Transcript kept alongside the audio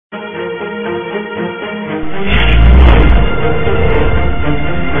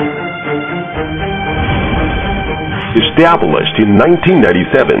Established in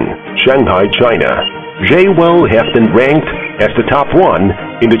 1997, Shanghai, China, Jwell has been ranked as the top one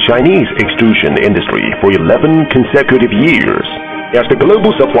in the Chinese extrusion industry for 11 consecutive years. As the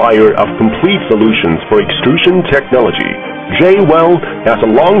global supplier of complete solutions for extrusion technology, Jwell has a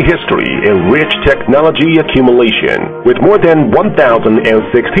long history in rich technology accumulation with more than 1,016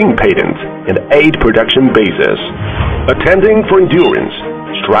 patents and 8 production bases. Attending for endurance,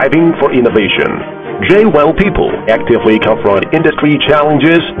 striving for innovation, Jwell people actively confront industry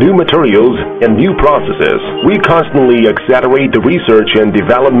challenges, new materials, and new processes. We constantly accelerate the research and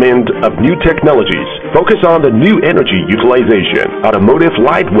development of new technologies, focus on the new energy utilization, automotive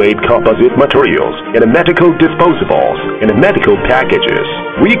lightweight composite materials, and medical disposables, and medical packages.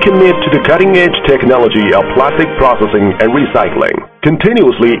 We commit to the cutting-edge technology of plastic processing and recycling,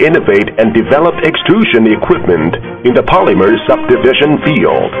 continuously innovate and develop extrusion equipment in the polymer subdivision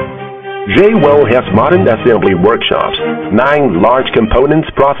field. Jwell has modern assembly workshops, 9 large components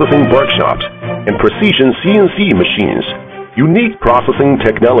processing workshops, and precision CNC machines. Unique processing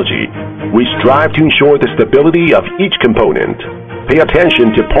technology. We strive to ensure the stability of each component, pay attention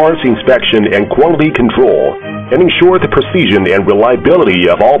to parts inspection and quality control, and ensure the precision and reliability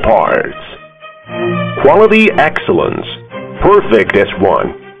of all parts. Quality excellence. Perfect as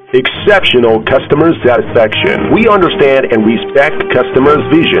one. Exceptional customer satisfaction. We understand and respect customers'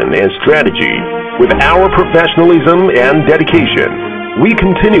 vision and strategy. With our professionalism and dedication, we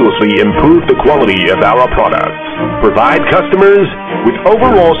continuously improve the quality of our products, provide customers with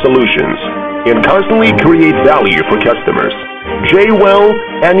overall solutions, and constantly create value for customers. Jwell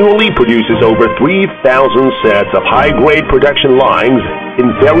annually produces over 3,000 sets of high-grade production lines in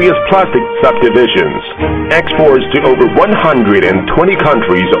various plastic subdivisions, exports to over 120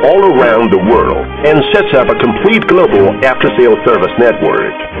 countries all around the world, and sets up a complete global after-sales service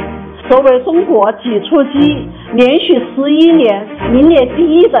network. 作为中国挤出机连续11年名列第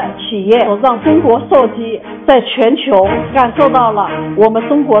1的企业，让中国受机在全球感受到了我们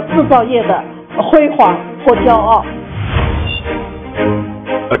中国制造业的辉煌或骄傲。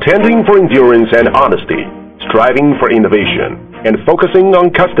 Attending for endurance and honesty, striving for innovation, and focusing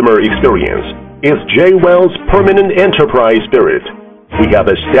on customer experience is Jwell's permanent enterprise spirit. We have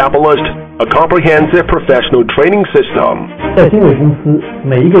established a comprehensive professional training system. 在经纬公司，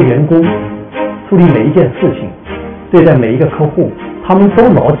每一个员工处理每一件事情，对待每一个客户，他们都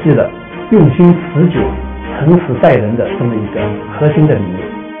牢记了用心持久、诚实待人的这么一个核心的理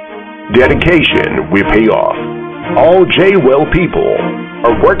念。 Dedication will pay off. All Jwell people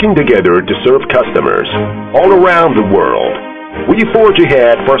are working together to serve customers all around the world. We forge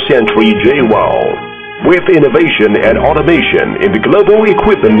ahead for Century Jwell with innovation and automation in the global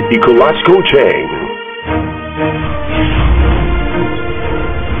equipment ecological chain.